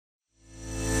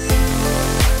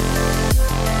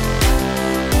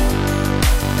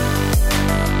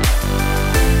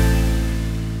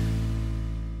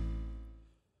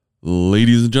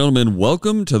and gentlemen,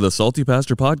 welcome to the Salty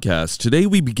Pastor Podcast. Today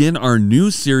we begin our new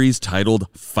series titled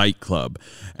Fight Club.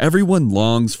 Everyone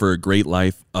longs for a great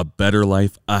life, a better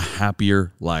life, a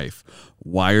happier life.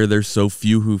 Why are there so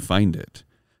few who find it?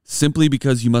 Simply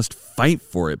because you must fight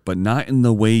for it, but not in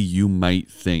the way you might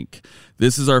think.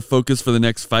 This is our focus for the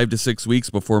next 5 to 6 weeks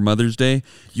before Mother's Day.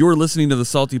 You're listening to the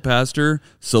Salty Pastor,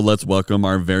 so let's welcome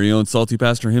our very own Salty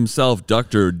Pastor himself,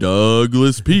 Dr.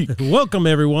 Douglas Peak. Welcome,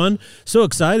 everyone. So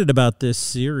excited about this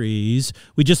series.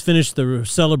 We just finished the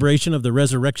celebration of the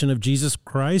resurrection of Jesus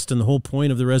Christ, and the whole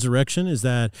point of the resurrection is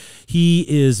that he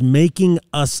is making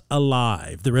us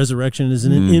alive. The resurrection is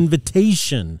an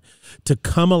invitation to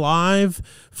come alive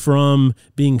from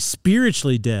being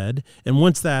spiritually dead. And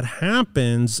once that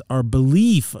happens, our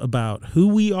belief about who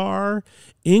we are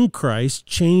in Christ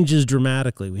changes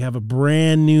dramatically. We have a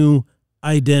brand new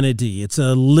identity. It's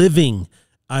a living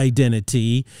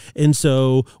identity. And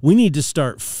so we need to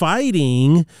start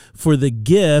fighting for the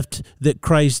gift that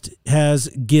Christ has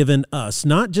given us.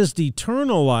 Not just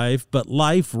eternal life, but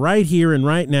life right here and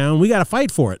right now. And we got to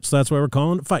fight for it. So that's why we're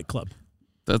calling it Fight Club.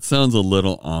 That sounds a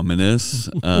little ominous.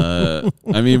 I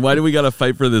mean, why do we got to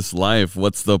fight for this life?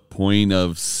 What's the point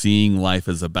of seeing life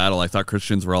as a battle? I thought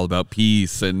Christians were all about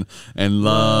peace and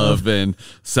love, and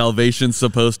salvation's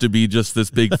supposed to be just this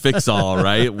big fix-all,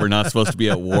 right? We're not supposed to be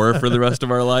at war for the rest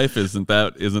of our life. Isn't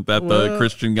that the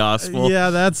Christian gospel? Yeah,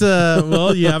 that's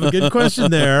you have a good question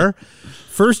there.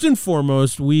 First and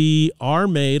foremost, we are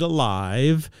made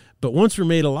alive. But once we're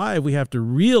made alive, we have to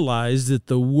realize that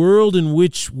the world in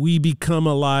which we become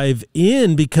alive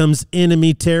in becomes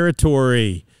enemy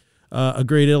territory. A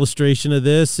great illustration of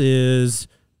this is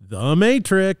the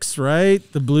Matrix, right?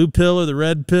 The blue pill or the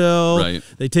red pill. Right.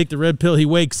 They take the red pill, he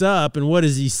wakes up, and what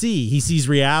does he see? He sees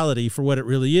reality for what it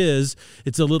really is.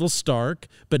 It's a little stark,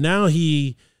 but now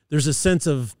there's a sense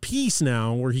of peace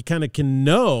now where he kind of can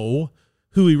know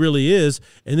who he really is,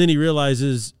 and then he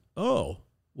realizes, oh,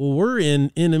 well, we're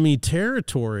in enemy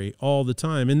territory all the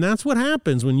time. And that's what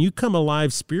happens when you come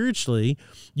alive spiritually.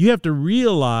 You have to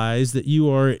realize that you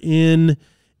are in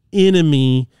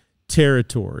enemy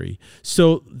territory.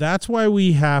 So that's why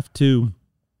we have to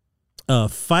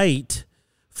fight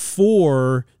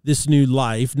for this new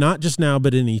life, not just now,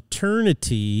 but in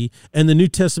eternity. And the New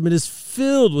Testament is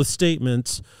filled with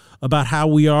statements about how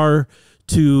we are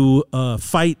to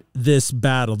fight this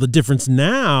battle. The difference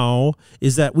now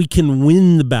is that we can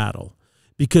win the battle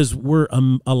because we're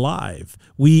alive.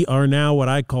 We are now what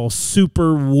I call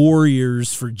super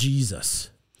warriors for Jesus.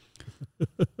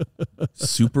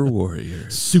 Super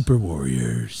warriors. Super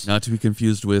warriors. Not to be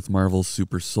confused with Marvel's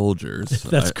super soldiers.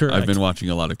 That's correct. I've been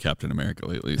watching a lot of Captain America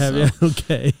lately. Have you?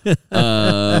 Okay.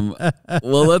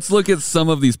 Well, let's look at some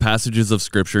of these passages of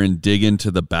Scripture and dig into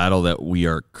the battle that we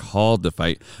are called to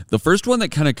fight. The first one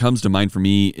that kind of comes to mind for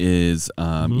me is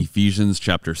Ephesians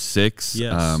chapter 6,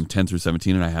 yes. 10 through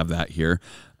 17, and I have that here.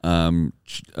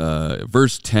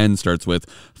 Verse 10 starts with,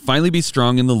 "Finally be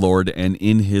strong in the Lord and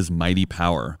in his mighty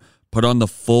power. Put on the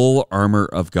full armor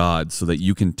of God so that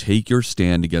you can take your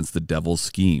stand against the devil's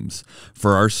schemes.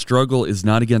 For our struggle is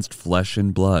not against flesh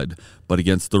and blood, but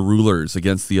against the rulers,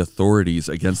 against the authorities,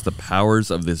 against the powers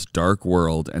of this dark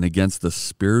world, and against the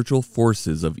spiritual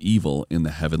forces of evil in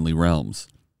the heavenly realms.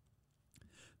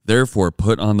 Therefore,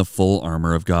 put on the full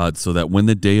armor of God so that when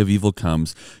the day of evil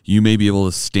comes, you may be able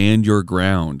to stand your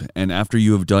ground. And after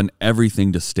you have done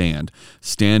everything to stand,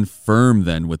 stand firm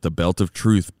then with the belt of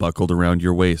truth buckled around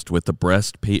your waist, with the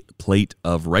breastplate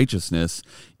of righteousness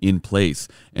in place,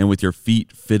 and with your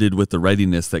feet fitted with the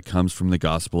readiness that comes from the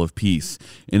gospel of peace.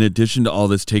 In addition to all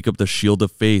this, take up the shield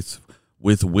of faith,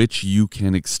 with which you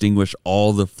can extinguish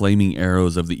all the flaming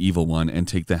arrows of the evil one, and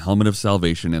take the helmet of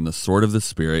salvation and the sword of the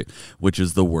Spirit, which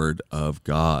is the word of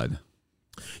God."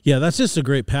 Yeah, that's just a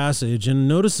great passage. And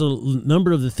notice a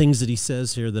number of the things that he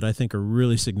says here that I think are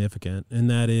really significant. And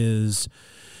that is,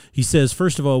 he says,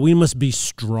 first of all, we must be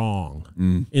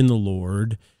strong in the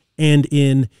Lord and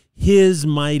in his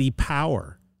mighty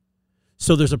power.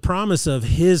 So there's a promise of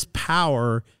his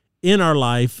power in our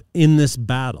life in this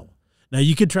battle. Now,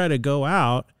 you could try to go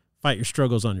out, fight your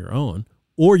struggles on your own,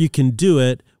 or you can do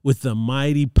it with the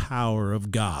mighty power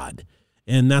of God.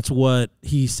 And that's what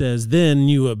he says. Then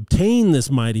you obtain this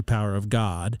mighty power of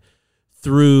God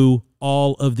through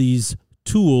all of these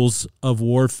tools of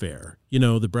warfare. You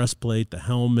know, the breastplate, the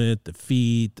helmet, the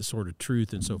feet, the sword of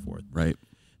truth, and so forth. Right.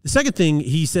 The second thing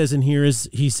he says in here is,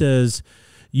 he says,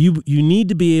 you need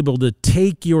to be able to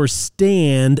take your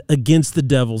stand against the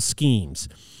devil's schemes.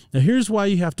 Now, here's why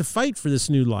you have to fight for this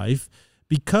new life,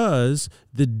 because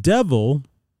the devil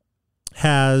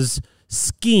has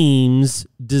schemes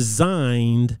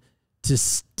designed to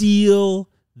steal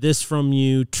this from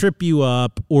you, trip you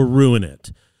up, or ruin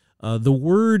it. The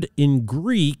word in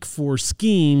Greek for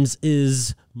schemes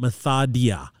is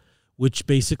methodia, which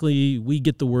basically we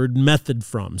get the word method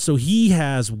from. So he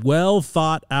has well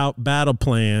thought out battle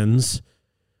plans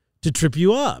to trip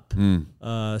you up.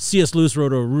 C.S. Lewis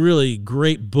wrote a really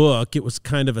great book. It was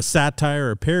kind of a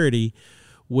satire or parody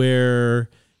where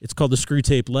it's called The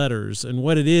Screwtape Letters. And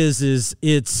what it is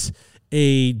it's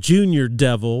a junior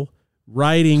devil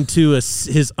writing to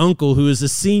his uncle who is a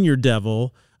senior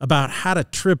devil about how to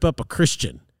trip up a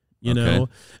Christian, you know?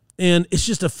 And it's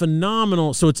just a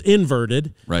phenomenal, so it's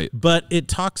inverted, right? But it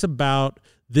talks about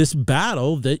this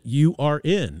battle that you are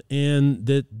in, and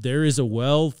that there is a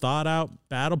well thought out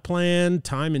battle plan,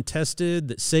 time and tested,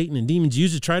 that Satan and demons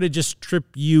use to try to just trip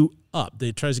you up.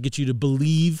 They tries to get you to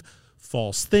believe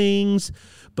false things.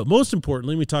 But most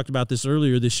importantly, we talked about this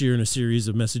earlier this year in a series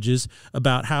of messages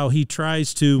about how he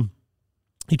tries to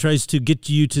get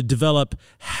you to develop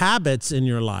habits in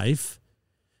your life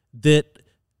that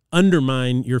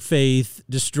undermine your faith,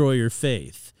 destroy your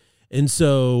faith. And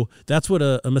so that's what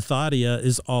a methodia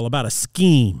is all about, a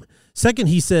scheme. Second,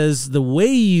 he says the way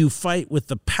you fight with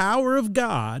the power of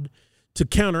God to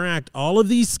counteract all of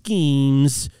these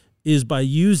schemes is by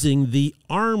using the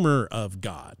armor of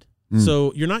God.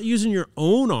 So you're not using your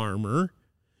own armor,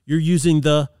 you're using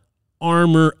the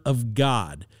armor of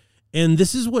God. And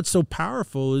this is what's so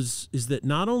powerful is that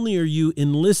not only are you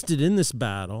enlisted in this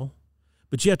battle,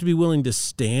 but you have to be willing to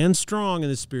stand strong in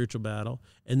this spiritual battle.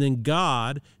 And then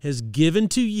God has given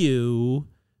to you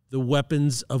the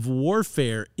weapons of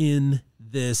warfare in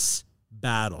this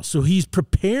battle. So he's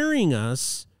preparing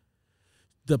us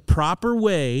the proper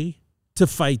way to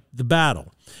fight the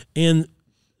battle. And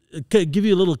to give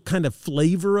you a little kind of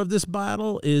flavor of this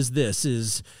battle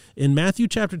is in Matthew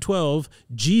chapter 12,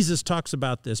 Jesus talks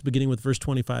about this beginning with verse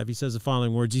 25. He says the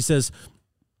following words. He says,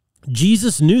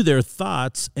 Jesus knew their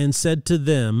thoughts and said to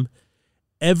them,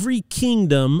 every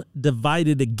kingdom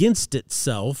divided against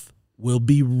itself will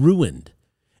be ruined,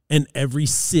 and every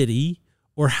city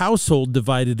or household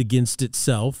divided against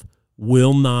itself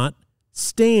will not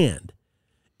stand.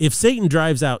 If Satan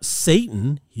drives out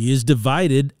Satan, he is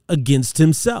divided against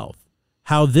himself.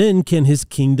 How then can his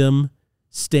kingdom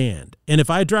stand? And if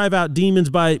I drive out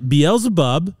demons by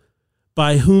Beelzebub,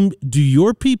 by whom do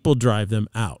your people drive them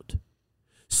out?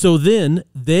 So then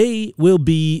they will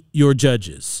be your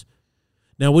judges.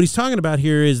 Now, what he's talking about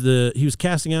here is he was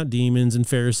casting out demons, and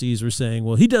Pharisees were saying,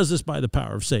 well, he does this by the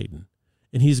power of Satan.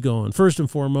 And he's going, first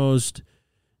and foremost,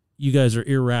 you guys are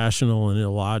irrational and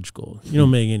illogical. You don't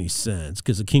make any sense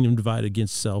because the kingdom divided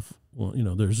against itself, well,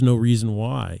 there's no reason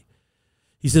why.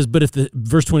 He says, but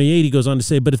verse 28, he goes on to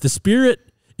say, but if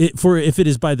if it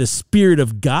is by the Spirit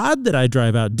of God that I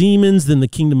drive out demons, then the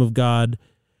kingdom of God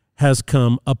has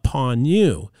come upon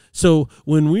you. So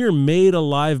when we are made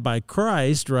alive by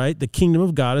Christ, right, the kingdom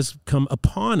of God has come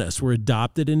upon us. We're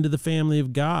adopted into the family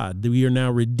of God. We are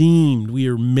now redeemed. We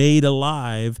are made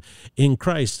alive in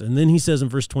Christ. And then he says in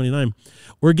verse 29,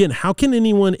 or again, how can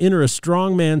anyone enter a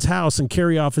strong man's house and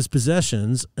carry off his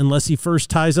possessions unless he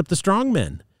first ties up the strong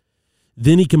men?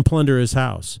 Then he can plunder his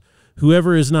house.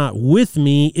 Whoever is not with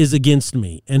me is against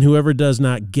me, and whoever does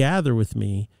not gather with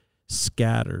me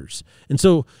scatters. And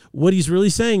so what he's really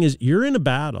saying is you're in a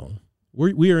battle.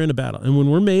 We are in a battle. And when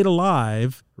we're made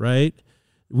alive, right,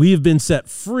 we have been set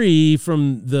free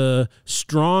from the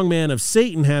strong man of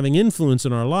Satan having influence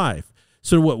in our life.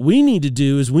 So what we need to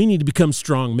do is we need to become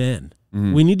strong men.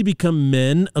 We need to become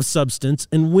men of substance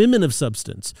and women of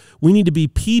substance. We need to be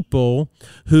people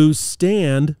who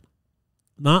stand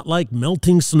not like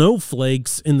melting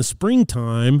snowflakes in the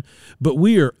springtime, but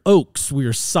we are oaks. We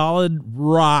are solid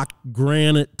rock,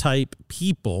 granite type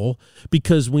people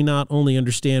because we not only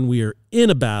understand we are in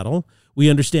a battle, we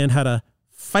understand how to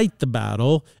fight the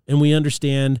battle, and we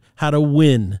understand how to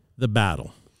win the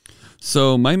battle.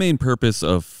 So my main purpose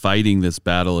of fighting this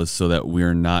battle is so that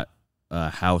we're not a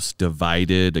house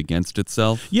divided against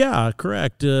itself? Yeah,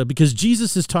 correct. Because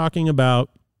Jesus is talking about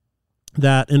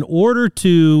that in order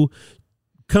to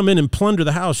come in and plunder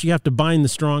the house, you have to bind the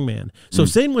strong man. So if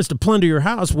Satan wants to plunder your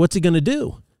house, what's he going to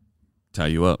do? Tie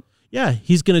you up. Yeah,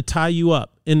 he's going to tie you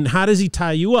up. And how does he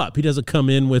tie you up? He doesn't come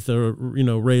in with a,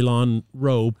 rayon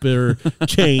rope or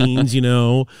chains,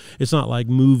 It's not like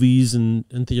movies and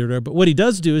theater. But what he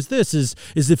does do is this, is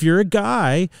if you're a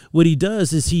guy, what he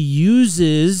does is he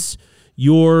uses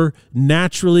your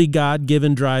naturally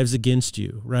God-given drives against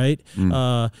you, right?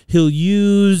 He'll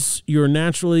use your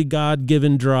naturally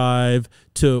God-given drive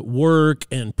to work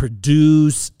and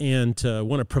produce and to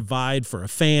want to provide for a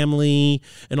family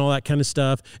and all that kind of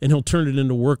stuff, and he'll turn it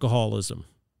into workaholism.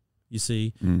 you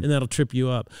see, and that'll trip you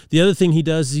up. The other thing he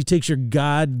does is he takes your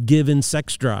God-given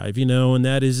sex drive, and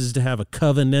that is to have a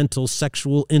covenantal,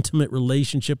 sexual, intimate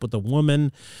relationship with a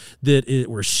woman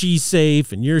where she's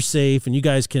safe and you're safe and you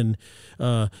guys can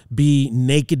be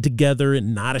naked together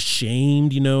and not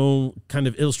ashamed, kind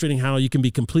of illustrating how you can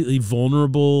be completely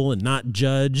vulnerable and not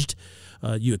judged.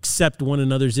 You accept one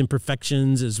another's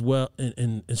imperfections as well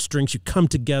and strengths. You come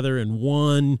together in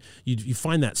one. You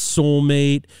find that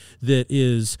soulmate that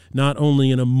is not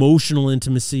only an emotional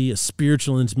intimacy, a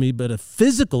spiritual intimacy, but a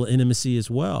physical intimacy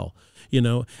as well.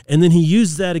 And then he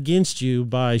used that against you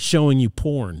by showing you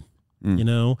porn.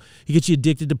 He gets you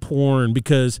addicted to porn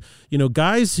because,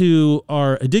 guys who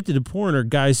are addicted to porn are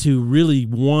guys who really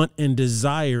want and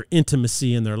desire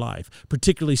intimacy in their life,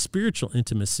 particularly spiritual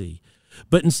intimacy.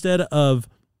 But instead of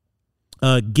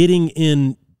getting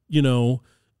in a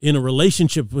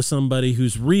relationship with somebody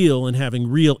who's real and having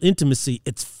real intimacy,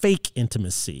 it's fake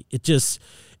intimacy.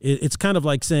 It's kind of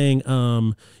like saying,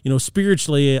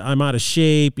 spiritually, I'm out of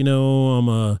shape, I'm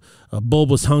a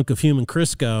bulbous hunk of human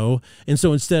Crisco. And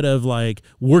so instead of like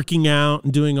working out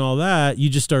and doing all that, you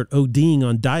just start ODing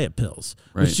on diet pills.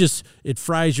 Right. It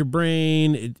fries your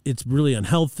brain. It's really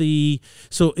unhealthy.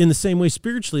 So in the same way,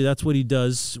 spiritually, that's what he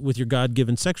does with your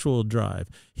God-given sexual drive.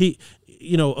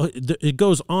 It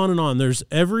goes on and on.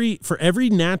 For every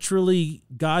naturally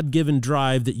God-given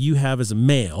drive that you have as a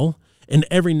male, and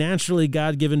every naturally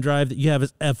God-given drive that you have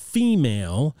as a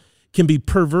female can be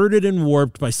perverted and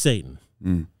warped by Satan.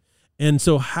 And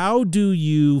so how do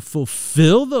you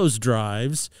fulfill those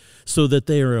drives so that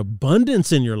they are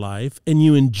abundance in your life and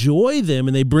you enjoy them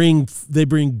and they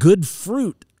bring good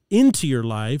fruit into your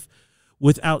life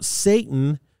without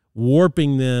Satan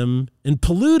warping them and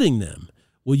polluting them?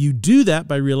 Well, you do that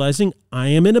by realizing I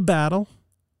am in a battle.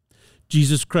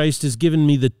 Jesus Christ has given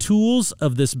me the tools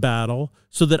of this battle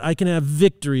so that I can have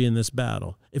victory in this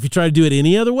battle. If you try to do it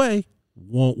any other way, it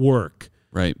won't work.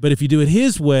 Right. But if you do it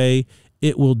his way,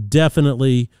 it will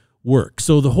definitely work.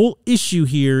 So the whole issue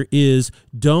here is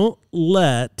don't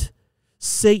let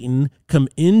Satan come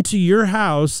into your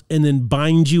house and then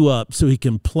bind you up so he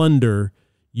can plunder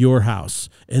your house.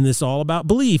 And this is all about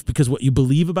belief, because what you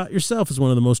believe about yourself is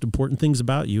one of the most important things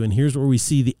about you. And here's where we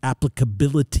see the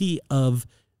applicability of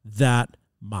that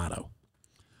motto.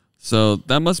 So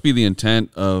that must be the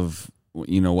intent of,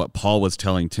 what Paul was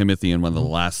telling Timothy in one of the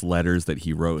last letters that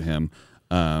he wrote him.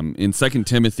 In 2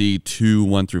 Timothy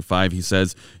 2:1-5, he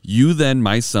says, "You then,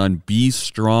 my son, be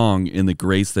strong in the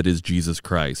grace that is Jesus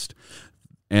Christ.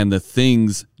 And the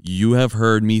things you have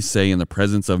heard me say in the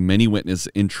presence of many witnesses,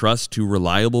 entrust to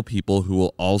reliable people who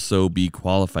will also be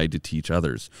qualified to teach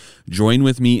others. Join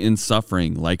with me in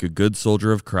suffering like a good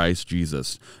soldier of Christ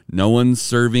Jesus. No one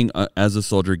serving as a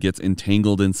soldier gets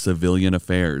entangled in civilian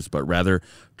affairs, but rather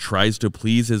tries to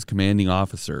please his commanding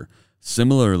officer.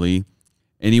 Similarly,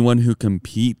 anyone who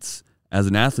competes as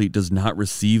an athlete does not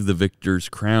receive the victor's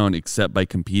crown except by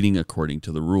competing according to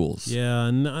the rules." Yeah,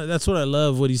 and that's what I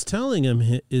love. What he's telling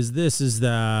him is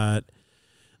that,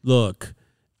 look,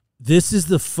 this is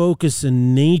the focus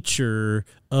and nature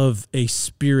of a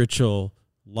spiritual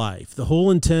life. The whole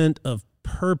intent of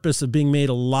purpose of being made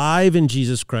alive in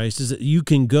Jesus Christ is that you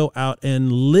can go out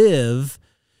and live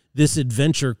this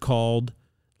adventure called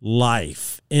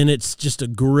life. And it's just a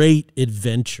great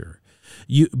adventure.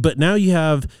 But now you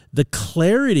have the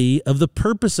clarity of the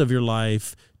purpose of your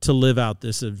life to live out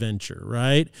this adventure,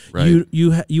 right?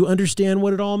 You understand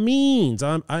what it all means.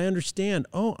 I understand.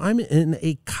 Oh, I'm in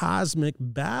a cosmic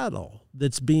battle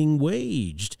that's being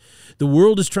waged. The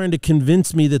world is trying to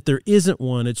convince me that there isn't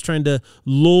one. It's trying to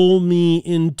lull me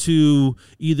into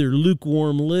either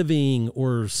lukewarm living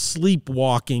or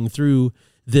sleepwalking through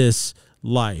this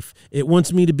life. It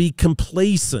wants me to be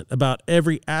complacent about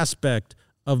every aspect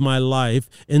of my life,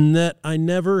 and that I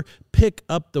never pick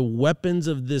up the weapons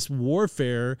of this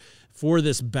warfare for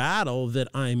this battle that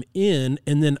I'm in,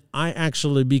 and then I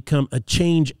actually become a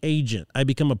change agent. I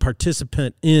become a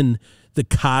participant in the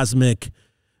cosmic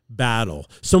battle.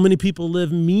 So many people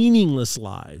live meaningless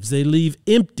lives. They live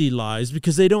empty lives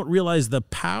because they don't realize the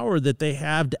power that they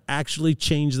have to actually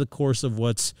change the course of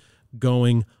what's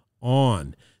going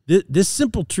on. This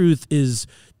simple truth is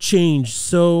changed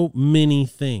so many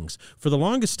things. For the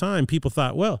longest time, people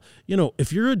thought, well,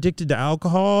 if you're addicted to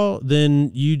alcohol,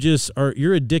 then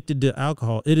you're addicted to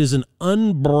alcohol. It is an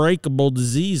unbreakable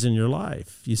disease in your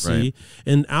life, you see. Right.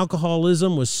 And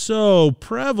alcoholism was so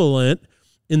prevalent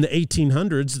in the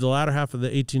 1800s, the latter half of the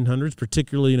 1800s,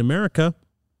 particularly in America,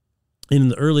 in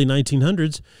the early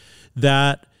 1900s,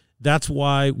 that's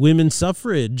why women's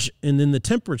suffrage and then the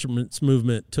temperance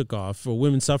movement took off.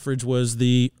 Women's suffrage was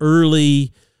the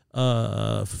early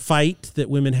fight that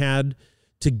women had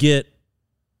to get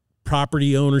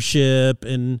property ownership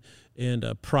and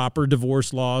proper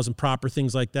divorce laws and proper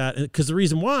things like that. Because the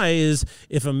reason why is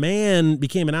if a man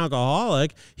became an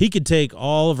alcoholic, he could take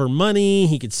all of her money,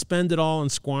 he could spend it all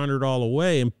and squander it all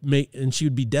away, and she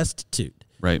would be destitute.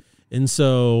 Right. And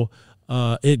so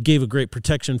it gave a great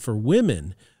protection for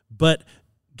women. But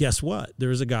guess what?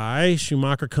 There's a guy,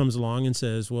 Schumacher comes along and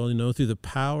says, well, through the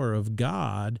power of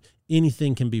God,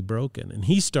 anything can be broken. And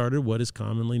he started what is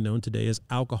commonly known today as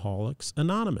Alcoholics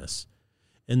Anonymous.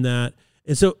 And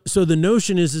so the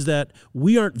notion is that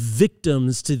we aren't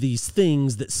victims to these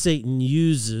things that Satan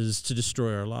uses to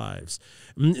destroy our lives.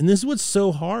 And this is what's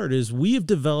so hard is we have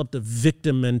developed a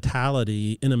victim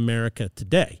mentality in America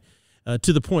today,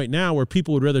 to the point now where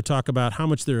people would rather talk about how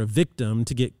much they're a victim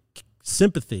to get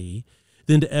sympathy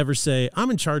than to ever say,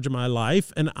 I'm in charge of my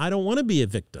life and I don't want to be a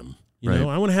victim.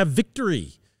 I want to have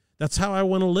victory. That's how I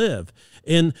want to live.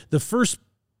 And the first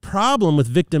problem with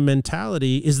victim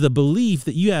mentality is the belief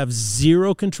that you have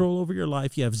zero control over your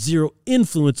life. You have zero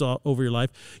influence over your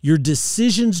life. Your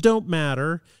decisions don't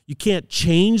matter. You can't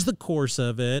change the course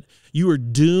of it. You are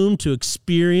doomed to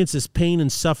experience this pain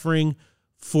and suffering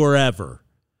forever.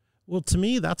 Well, to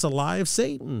me, that's a lie of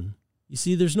Satan. You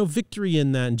see, there's no victory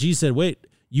in that. And Jesus said, wait,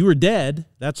 you were dead.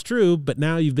 That's true. But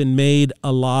now you've been made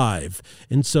alive.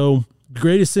 And so the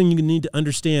greatest thing you need to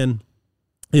understand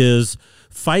is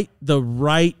fight the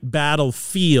right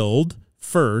battlefield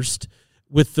first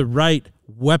with the right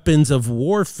weapons of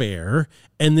warfare,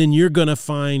 and then you're going to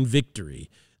find victory.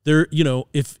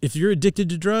 If you're addicted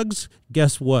to drugs,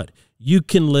 guess what? You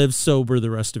can live sober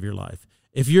the rest of your life.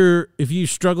 If you're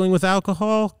struggling with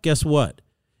alcohol, guess what?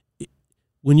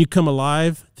 When you come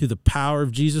alive through the power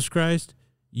of Jesus Christ,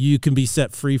 you can be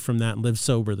set free from that and live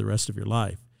sober the rest of your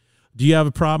life. Do you have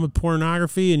a problem with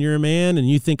pornography and you're a man and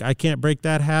you think I can't break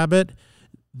that habit?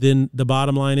 Then the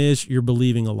bottom line is you're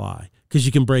believing a lie, because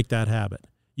you can break that habit.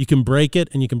 You can break it,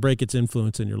 and you can break its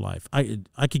influence in your life.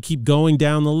 I could keep going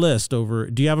down the list over,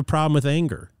 do you have a problem with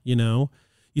anger?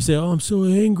 You say, oh, I'm so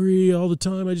angry all the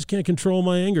time. I just can't control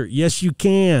my anger. Yes, you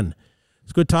can.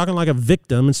 Let's quit talking like a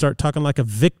victim and start talking like a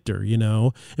victor,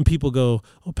 And people go,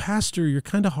 oh, Pastor, you're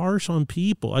kind of harsh on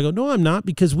people. I go, no, I'm not,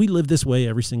 because we live this way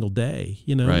every single day,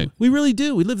 Right. We really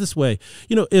do. We live this way.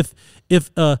 If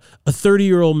a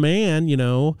 30-year-old man,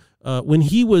 when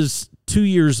he was 2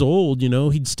 years old,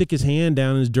 he'd stick his hand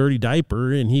down in his dirty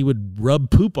diaper and he would rub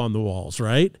poop on the walls,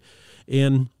 right?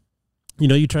 And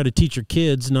you try to teach your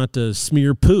kids not to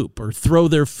smear poop or throw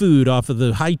their food off of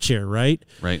the high chair, right?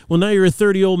 Right. Well, now you're a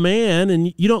 30-year-old man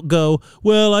and you don't go,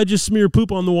 well, I just smear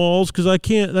poop on the walls because I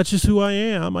can't. That's just who I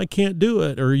am. I can't do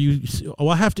it. Or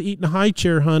I have to eat in a high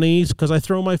chair, honey, because I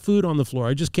throw my food on the floor.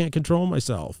 I just can't control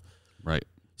myself. Right.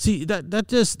 See,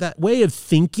 that way of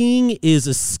thinking is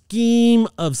a scheme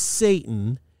of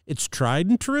Satan. It's tried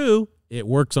and true. It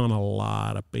works on a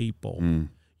lot of people.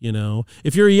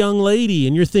 If you're a young lady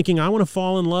and you're thinking, I want to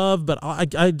fall in love, but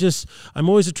I'm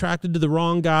always attracted to the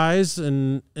wrong guys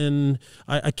and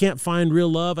I can't find real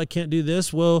love. I can't do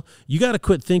this. Well, you got to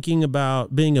quit thinking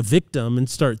about being a victim and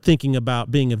start thinking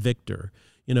about being a victor.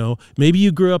 Maybe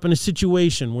you grew up in a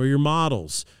situation where your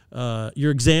models,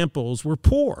 your examples were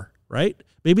poor, right?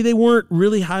 Maybe they weren't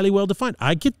really highly well defined.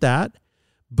 I get that,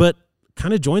 but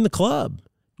kind of join the club.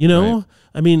 Right.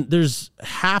 I mean, there's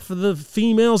half of the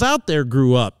females out there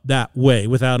grew up that way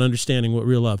without understanding what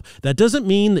real love. That doesn't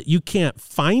mean that you can't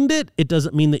find it. It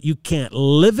doesn't mean that you can't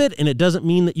live it. And it doesn't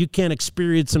mean that you can't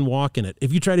experience and walk in it.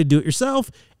 If you try to do it yourself,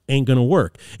 ain't going to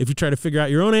work. If you try to figure out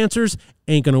your own answers,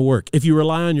 ain't going to work. If you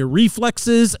rely on your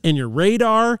reflexes and your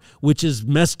radar, which is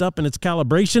messed up in its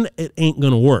calibration, it ain't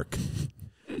going to work.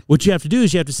 What you have to do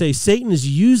is you have to say, Satan has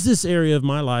used this area of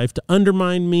my life to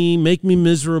undermine me, make me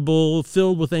miserable,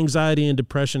 filled with anxiety and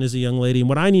depression as a young lady. And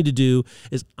what I need to do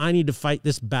is I need to fight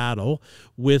this battle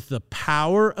with the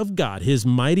power of God, his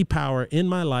mighty power in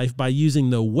my life, by using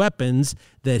the weapons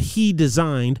that he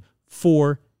designed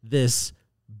for this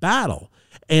battle.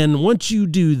 And once you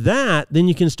do that, then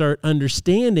you can start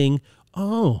understanding,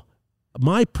 oh,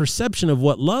 my perception of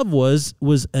what love was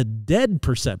a dead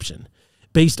perception,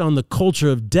 based on the culture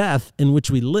of death in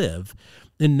which we live.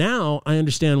 And now I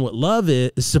understand what love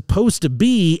is supposed to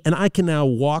be, and I can now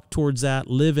walk towards that,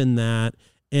 live in that,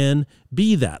 and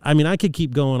be that. I mean, I could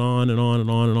keep going on and on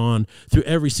and on and on through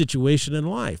every situation in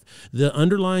life. The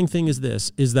underlying thing is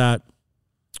this, is that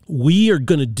we are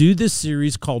going to do this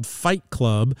series called Fight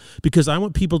Club because I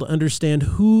want people to understand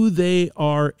who they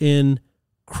are in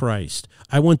Christ.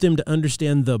 I want them to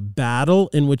understand the battle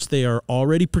in which they are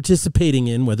already participating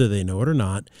in, whether they know it or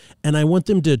not. And I want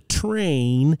them to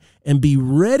train and be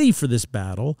ready for this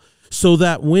battle so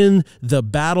that when the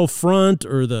battlefront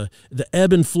or the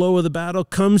ebb and flow of the battle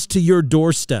comes to your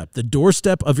doorstep, the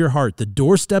doorstep of your heart, the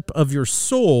doorstep of your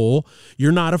soul,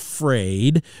 you're not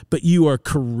afraid, but you are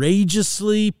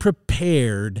courageously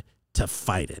prepared to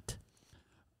fight it.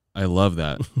 I love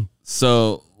that.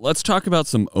 So let's talk about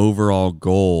some overall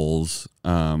goals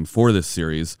for this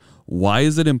series. Why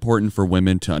is it important for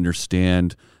women to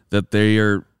understand that they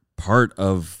are part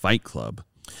of Fight Club?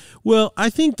 Well, I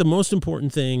think the most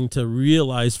important thing to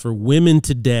realize for women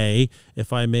today,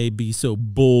 if I may be so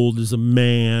bold as a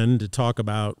man to talk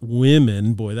about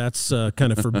women, boy, that's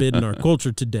kind of forbidden in our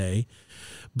culture today.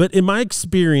 But in my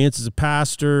experience as a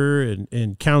pastor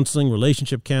and counseling,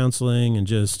 relationship counseling, and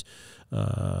just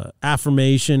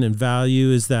affirmation and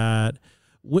value is that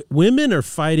women are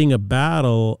fighting a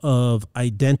battle of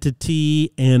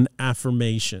identity and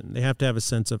affirmation. They have to have a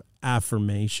sense of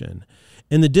affirmation.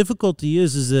 And the difficulty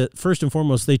is that, first and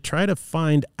foremost, they try to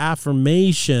find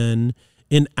affirmation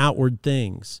in outward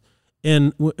things.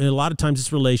 And a lot of times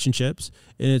it's relationships,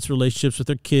 and it's relationships with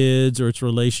their kids, or it's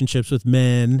relationships with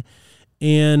men.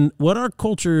 And what our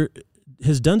culture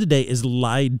has done today is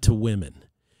lied to women.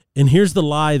 And here's the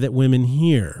lie that women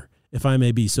hear, if I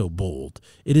may be so bold.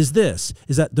 It is this,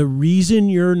 is that the reason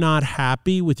you're not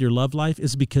happy with your love life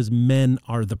is because men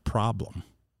are the problem.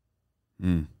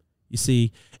 You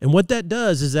see, and what that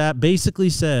does is that basically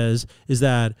says is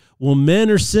that, well,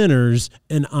 men are sinners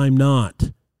and I'm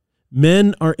not.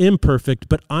 Men are imperfect,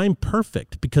 but I'm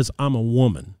perfect because I'm a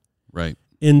woman. Right.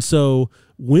 And so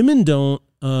women don't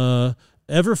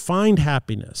ever find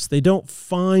happiness. They don't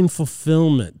find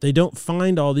fulfillment. They don't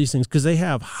find all these things because they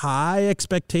have high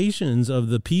expectations of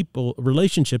the people,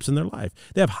 relationships in their life.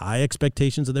 They have high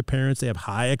expectations of their parents. They have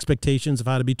high expectations of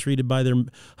how to be treated by their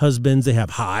husbands. They have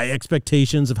high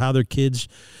expectations of how their kids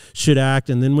should act.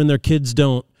 And then when their kids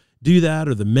don't do that,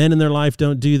 or the men in their life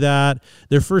don't do that,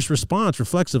 their first response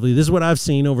reflexively, this is what I've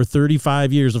seen over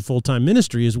 35 years of full-time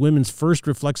ministry, is women's first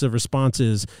reflexive response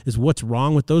is what's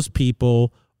wrong with those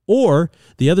people? Or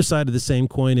the other side of the same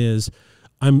coin is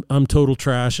I'm total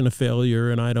trash and a failure,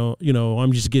 and I don't,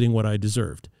 I'm just getting what I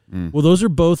deserved. Well, those are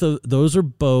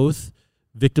both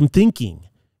victim thinking,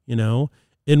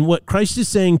 And what Christ is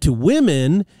saying to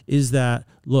women is that,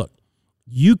 look,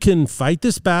 you can fight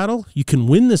this battle, you can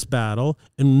win this battle,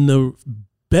 and the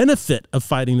benefit of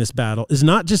fighting this battle is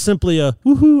not just simply a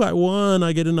woohoo, I won,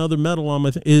 I get another medal on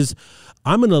my thing, is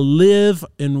I'm going to live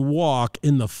and walk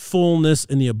in the fullness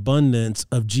and the abundance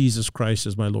of Jesus Christ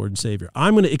as my Lord and Savior.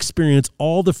 I'm going to experience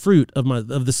all the fruit of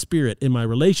the Spirit in my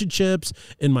relationships,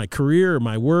 in my career, or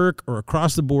my work, or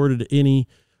across the board at any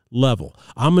level.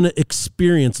 I'm going to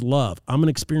experience love. I'm going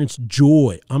to experience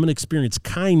joy. I'm going to experience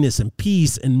kindness and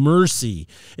peace and mercy.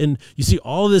 And you see,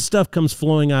 all of this stuff comes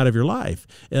flowing out of your life,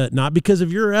 not because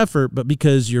of your effort, but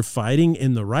because you're fighting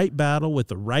in the right battle with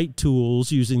the right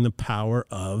tools using the power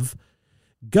of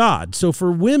God. So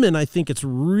for women, I think it's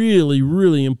really,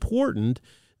 really important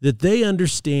that they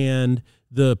understand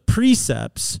the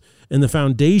precepts and the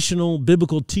foundational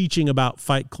biblical teaching about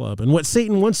Fight Club and what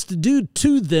Satan wants to do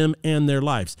to them and their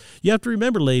lives. You have to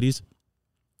remember, ladies,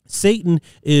 Satan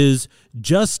is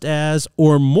just as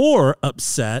or more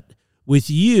upset with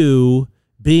you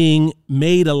being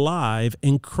made alive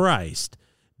in Christ,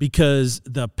 because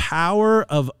the power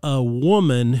of a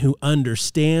woman who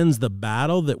understands the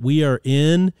battle that we are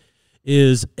in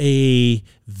is a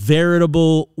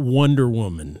veritable Wonder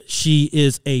Woman. She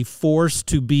is a force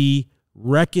to be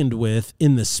reckoned with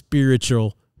in the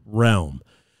spiritual realm.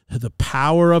 The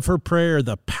power of her prayer,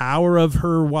 the power of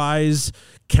her wise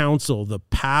counsel, the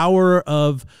power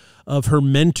of her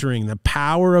mentoring, the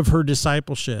power of her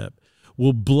discipleship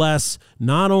will bless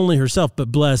not only herself,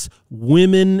 but bless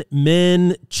women,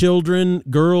 men, children,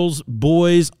 girls,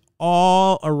 boys,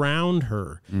 all around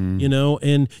her,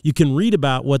 and you can read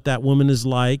about what that woman is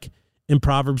like in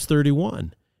Proverbs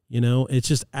 31. It's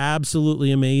just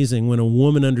absolutely amazing when a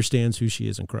woman understands who she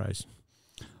is in Christ.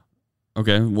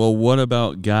 Okay, well, what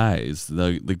about guys?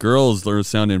 The girls are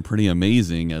sounding pretty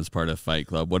amazing as part of Fight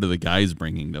Club. What are the guys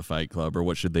bringing to Fight Club, or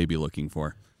what should they be looking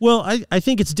for? Well, I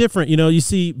think it's different. You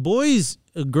see, boys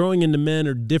growing into men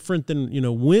are different than,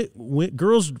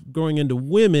 girls growing into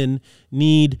women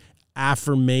need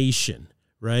affirmation,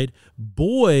 right?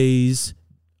 Boys,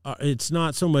 it's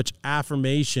not so much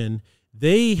affirmation.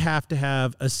 They have to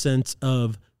have a sense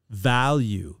of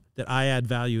value, that I add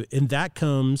value, and that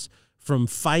comes from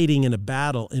fighting in a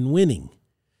battle and winning.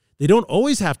 They don't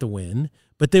always have to win,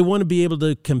 but they want to be able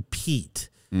to compete.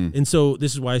 And so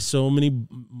this is why so many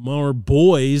more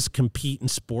boys compete in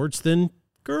sports than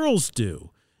girls do.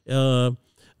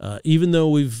 Even though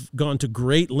we've gone to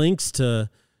great lengths to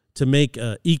make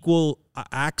equal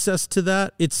access to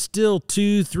that, it's still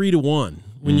 2-3 to 1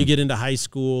 when you get into high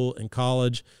school and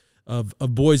college of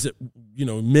boys that,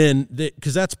 men,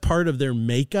 because that's part of their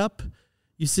makeup,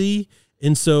 you see.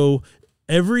 And so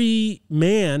every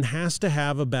man has to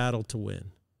have a battle to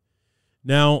win.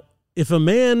 Now, if a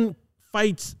man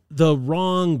fights the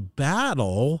wrong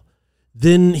battle,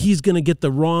 then he's going to get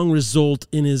the wrong result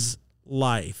in his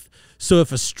life. So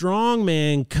if a strong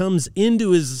man comes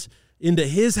into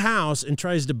his house and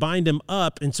tries to bind him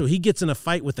up, and so he gets in a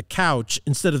fight with the couch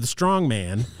instead of the strong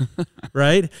man,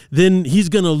 right? Then he's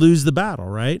going to lose the battle,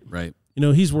 right? Right.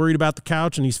 He's worried about the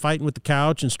couch, and he's fighting with the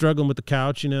couch and struggling with the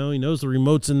couch. He knows the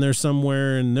remote's in there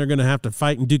somewhere, and they're going to have to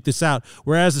fight and duke this out.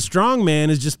 Whereas the strong man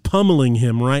is just pummeling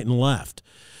him right and left.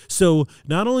 So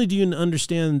not only do you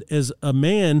understand as a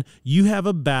man, you have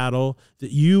a battle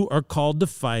that you are called to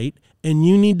fight, and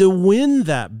you need to win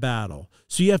that battle.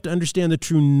 So you have to understand the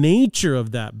true nature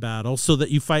of that battle so that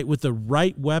you fight with the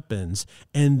right weapons,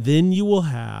 and then you will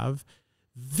have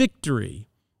victory.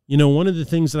 One of the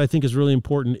things that I think is really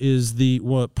important is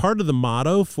part of the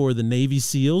motto for the Navy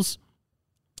SEALs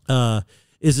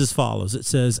is as follows. It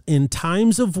says, in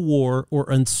times of war or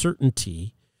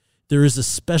uncertainty, there is a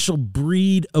special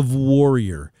breed of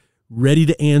warrior ready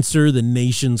to answer the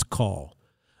nation's call,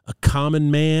 a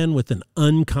common man with an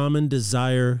uncommon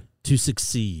desire to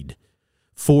succeed.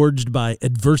 Forged by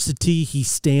adversity, he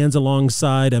stands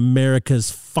alongside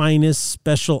America's finest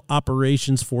special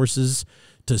operations forces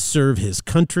to serve his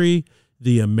country,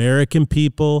 the American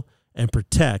people, and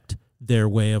protect their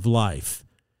way of life.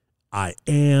 I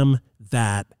am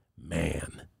that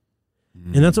man.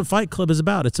 And that's what Fight Club is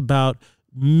about. It's about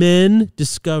men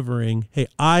discovering, hey,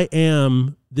 I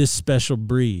am this special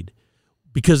breed.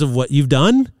 Because of what you've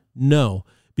done? No.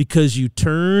 Because you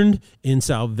turned in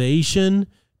salvation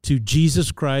to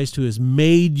Jesus Christ, who has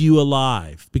made you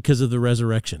alive because of the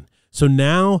resurrection. So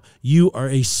now you are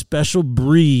a special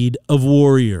breed of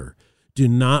warrior. Do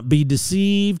not be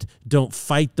deceived. Don't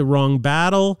fight the wrong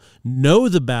battle. Know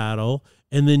the battle,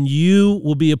 and then you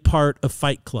will be a part of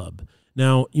Fight Club.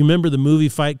 Now, you remember the movie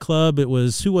Fight Club? It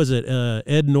was, who was it?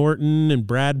 Ed Norton and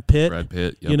Brad Pitt. Brad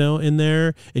Pitt, yep. In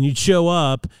there. And you'd show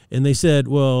up, and they said,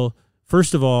 well,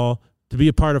 first of all, to be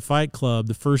a part of Fight Club,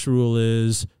 the first rule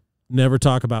is never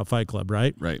talk about Fight Club,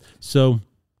 right? Right. So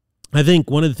I think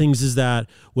one of the things is that,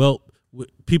 well,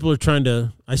 people are trying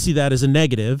to, I see that as a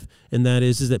negative, and that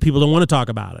is that people don't want to talk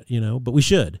about it, but we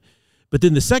should. But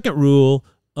then the second rule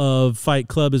of Fight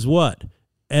Club is what?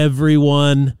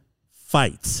 Everyone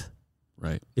fights.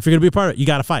 Right. If you're going to be a part of it, you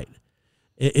got to fight.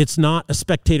 It's not a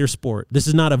spectator sport. This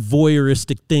is not a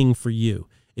voyeuristic thing for you.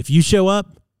 If you show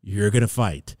up, you're going to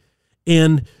fight.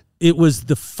 And it was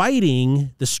the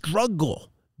fighting, the struggle,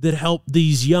 that helped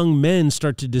these young men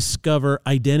start to discover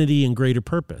identity and greater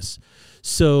purpose.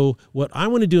 So what I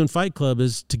want to do in Fight Club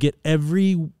is to get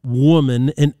every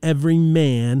woman and every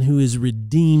man who is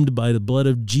redeemed by the blood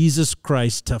of Jesus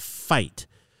Christ to fight.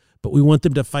 But we want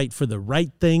them to fight for the right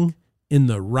thing in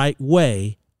the right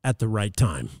way at the right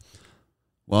time.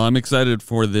 Well, I'm excited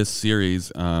for this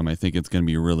series. I think it's going to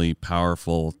be a really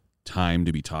powerful time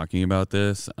to be talking about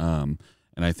this.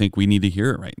 And I think we need to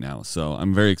hear it right now. So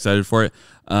I'm very excited for it.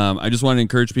 I just want to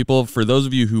encourage people, for those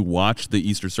of you who watched the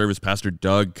Easter service, Pastor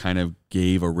Doug kind of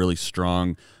gave a really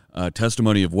strong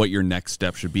testimony of what your next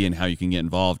step should be and how you can get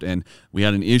involved. And we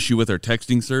had an issue with our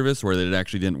texting service where it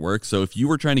actually didn't work. So if you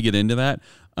were trying to get into that,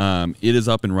 it is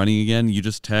up and running again. You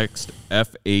just text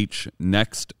FH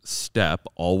Next Step,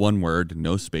 all one word,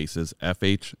 no spaces,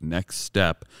 FH Next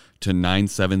Step to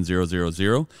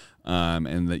 97000.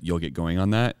 And that you'll get going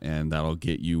on that, and that'll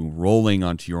get you rolling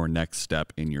onto your next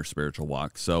step in your spiritual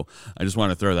walk. So I just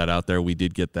want to throw that out there. We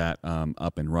did get that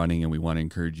up and running, and we want to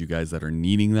encourage you guys that are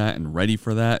needing that and ready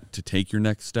for that to take your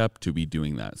next step to be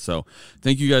doing that. So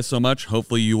thank you guys so much.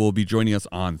 Hopefully you will be joining us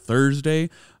on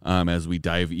Thursday as we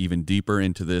dive even deeper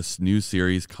into this new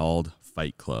series called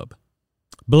Fight Club.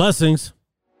 Blessings.